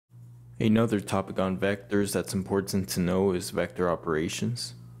Another topic on vectors that's important to know is vector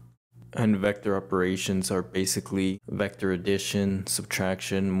operations. And vector operations are basically vector addition,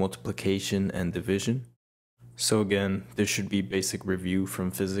 subtraction, multiplication, and division. So again, this should be basic review from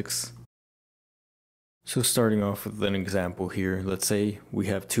physics. So starting off with an example here, let's say we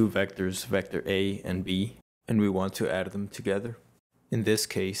have two vectors, vector A and B, and we want to add them together. In this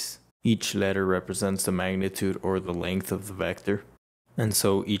case, each letter represents the magnitude or the length of the vector, and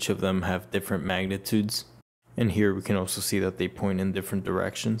so each of them have different magnitudes. And here we can also see that they point in different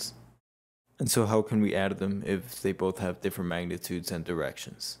directions. And so how can we add them if they both have different magnitudes and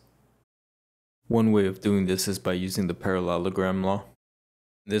directions? One way of doing this is by using the parallelogram law.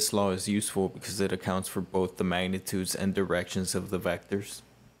 This law is useful because it accounts for both the magnitudes and directions of the vectors.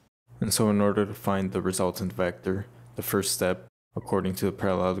 And so in order to find the resultant vector, the first step, according to the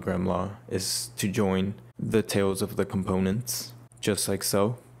parallelogram law, is to join the tails of the components, just like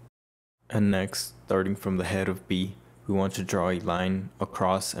so. And next, starting from the head of B, we want to draw a line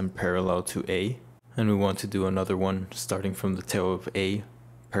across and parallel to A, and we want to do another one starting from the tail of A,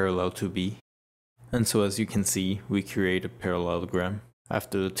 parallel to B. And so as you can see, we create a parallelogram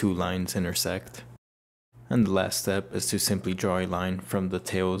after the two lines intersect. And the last step is to simply draw a line from the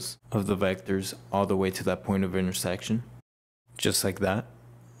tails of the vectors all the way to that point of intersection, just like that.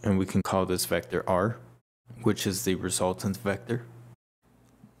 And we can call this vector R, which is the resultant vector.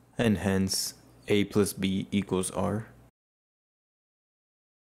 And hence, A plus B equals R.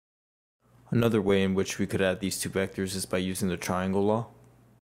 Another way in which we could add these two vectors is by using the triangle law.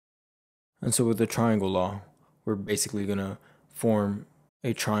 And so with the triangle law, we're basically going to form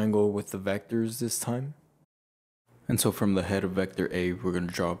a triangle with the vectors this time. And so from the head of vector A, we're going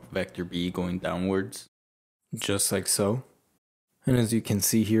to draw vector B going downwards, just like so. And as you can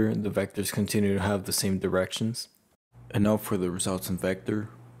see here, the vectors continue to have the same directions. And now for the resultant vector,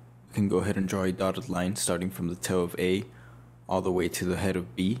 we can go ahead and draw a dotted line starting from the tail of A all the way to the head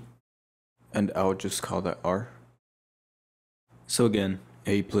of B. And I'll just call that R. So again,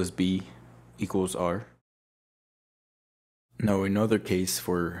 A plus B equals R. Now another case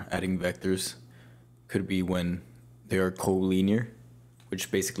for adding vectors could be when they are collinear, which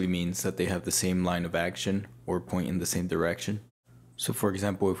basically means that they have the same line of action or point in the same direction. So for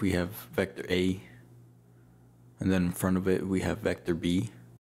example, if we have vector A, and then in front of it we have vector B,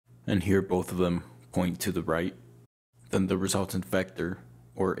 and here both of them point to the right, then the resultant vector,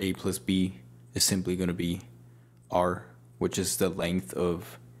 or A plus B, is simply going to be R, which is the length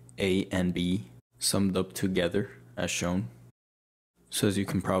of A and B summed up together as shown. So as you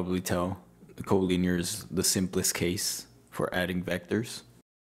can probably tell, the collinear is the simplest case for adding vectors.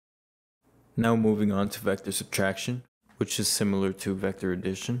 Now moving on to vector subtraction, which is similar to vector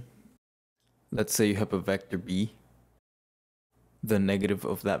addition. Let's say you have a vector B. The negative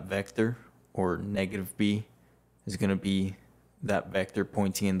of that vector, or negative B, is going to be that vector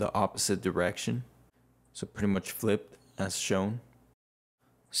pointing in the opposite direction. So pretty much flipped as shown.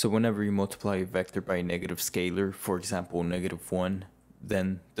 So whenever you multiply a vector by a negative scalar, for example -1,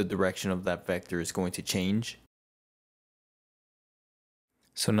 then the direction of that vector is going to change.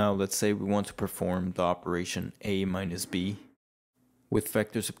 So now let's say we want to perform the operation A minus B. With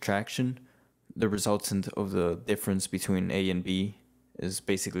vector subtraction, the resultant of the difference between A and B is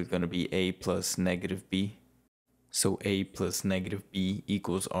basically going to be A plus negative B. So A plus negative B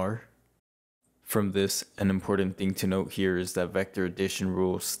equals R. From this, an important thing to note here is that vector addition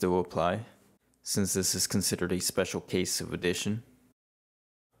rules still apply, since this is considered a special case of addition.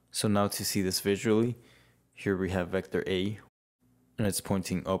 So now to see this visually, here we have vector A, and it's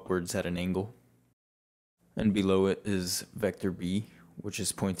pointing upwards at an angle. And below it is vector B, which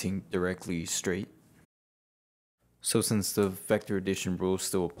is pointing directly straight. So since the vector addition rules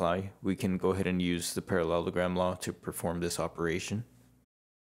still apply, we can go ahead and use the parallelogram law to perform this operation.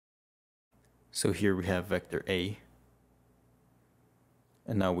 So here we have vector A,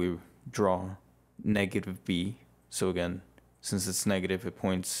 and now we draw negative B. So again, since it's negative, it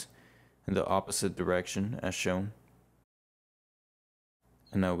points in the opposite direction as shown.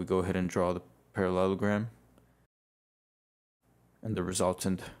 And now we go ahead and draw the parallelogram and the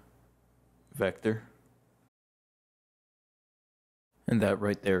resultant vector. And that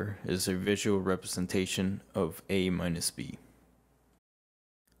right there is a visual representation of A minus B.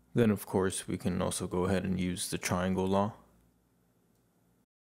 Then of course we can also go ahead and use the triangle law.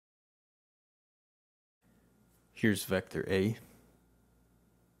 Here's vector A,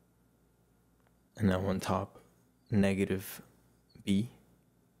 and now on top negative B,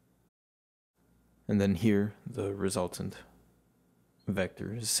 and then here the resultant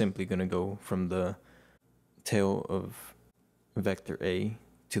vector is simply going to go from the tail of vector A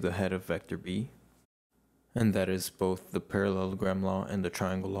to the head of vector b. And that is both the parallelogram law and the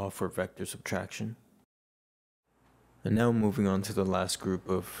triangle law for vector subtraction. And now moving on to the last group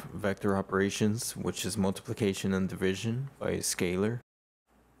of vector operations, which is multiplication and division by a scalar.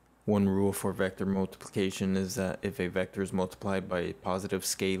 One rule for vector multiplication is that if a vector is multiplied by a positive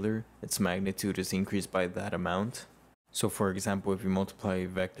scalar, its magnitude is increased by that amount. So for example, if you multiply a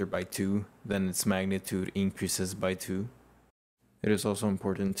vector by 2, then its magnitude increases by 2. It is also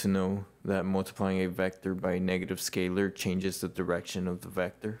important to know that multiplying a vector by a negative scalar changes the direction of the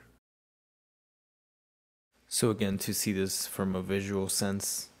vector. So again, to see this from a visual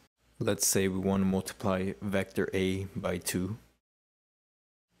sense, let's say we want to multiply vector A by 2.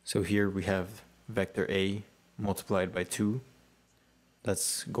 So here we have vector A multiplied by 2.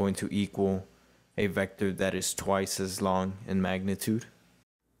 That's going to equal a vector that is twice as long in magnitude,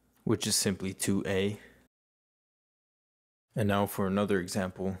 which is simply 2A. And now for another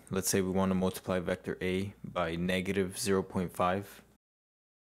example, let's say we want to multiply vector A by negative 0.5.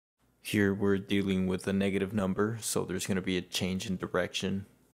 Here we're dealing with a negative number, so there's going to be a change in direction.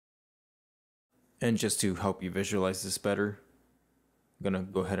 And just to help you visualize this better, I'm going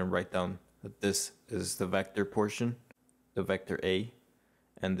to go ahead and write down that this is the vector portion, the vector A,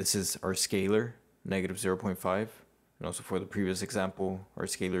 and this is our scalar, negative 0.5. And also for the previous example, our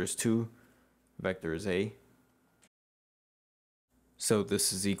scalar is 2, vector is A. So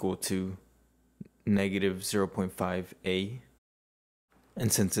this is equal to negative 0.5a.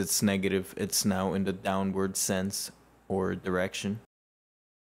 And since it's negative, it's now in the downward sense or direction.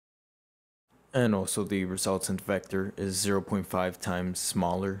 And also the resultant vector is 0.5 times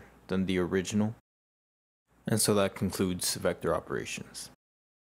smaller than the original. And so that concludes vector operations.